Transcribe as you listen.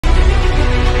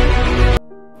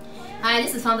Hi,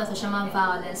 this is founder of Shaman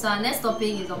Violence. So our next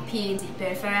topic is on PAD,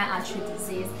 peripheral artery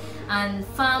disease, and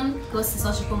FAM goes to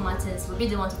surgical matters. We'll be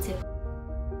the one to take.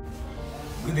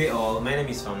 Good day all, my name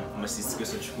is Pharmacist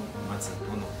Martin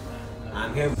Ono.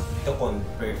 I'm here to talk on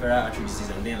peripheral artery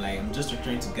disease, and then I'm just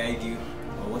trying to guide you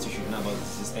on what you should know about the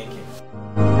disease. Thank you.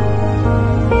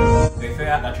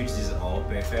 Peripheral artery disease or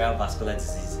peripheral vascular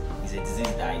disease is a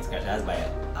disease that is characterized by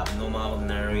abnormal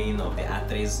narrowing of the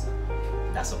arteries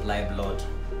that supply blood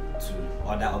to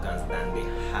other organs than the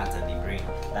heart and the brain.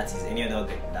 That is, any other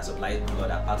organ that supplies blood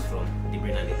apart from the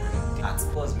brain and the hand. The heart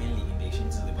occurs mainly in the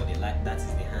extremities of the body, like that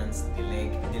is the hands, the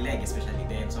leg especially.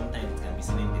 Then sometimes it can be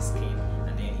seen in the skin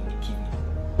and then in the kidney.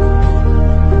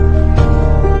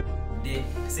 The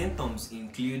symptoms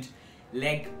include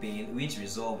leg pain, which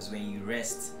resolves when you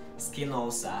rest, skin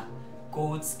ulcer,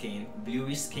 cold skin,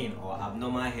 bluish skin, or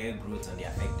abnormal hair growth on the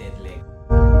affected leg.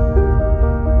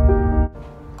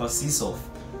 Causes of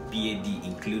PAD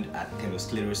include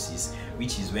atherosclerosis,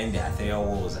 which is when the arterial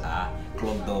walls are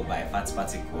clogged up by fat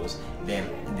particles. Then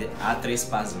the artery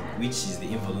spasm, which is the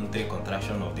involuntary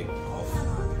contraction of the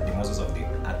muscles of the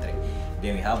artery.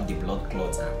 Then we have the blood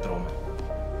clots and trauma.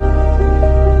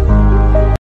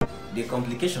 The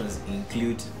complications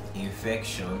include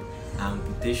infection,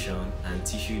 amputation, and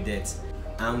tissue death.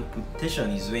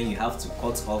 Amputation is when you have to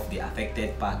cut off the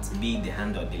affected part, be it the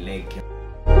hand or the leg.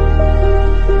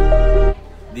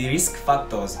 The risk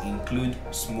factors include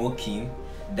smoking,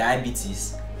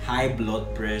 diabetes, high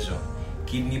blood pressure,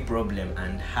 kidney problem,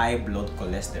 and high blood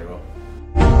cholesterol.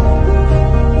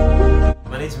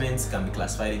 Management can be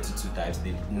classified into two types: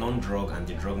 the non-drug and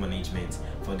the drug management.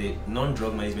 For the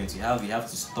non-drug management, you have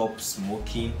to stop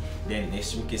smoking, then in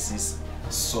extreme cases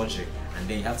surgery, and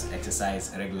then you have to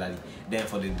exercise regularly. Then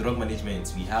for the drug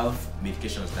management, we have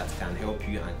medications that can help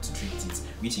you and to treat it,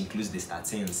 which includes the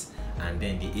statins and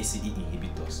then the ACE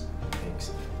inhibitors.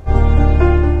 Thanks.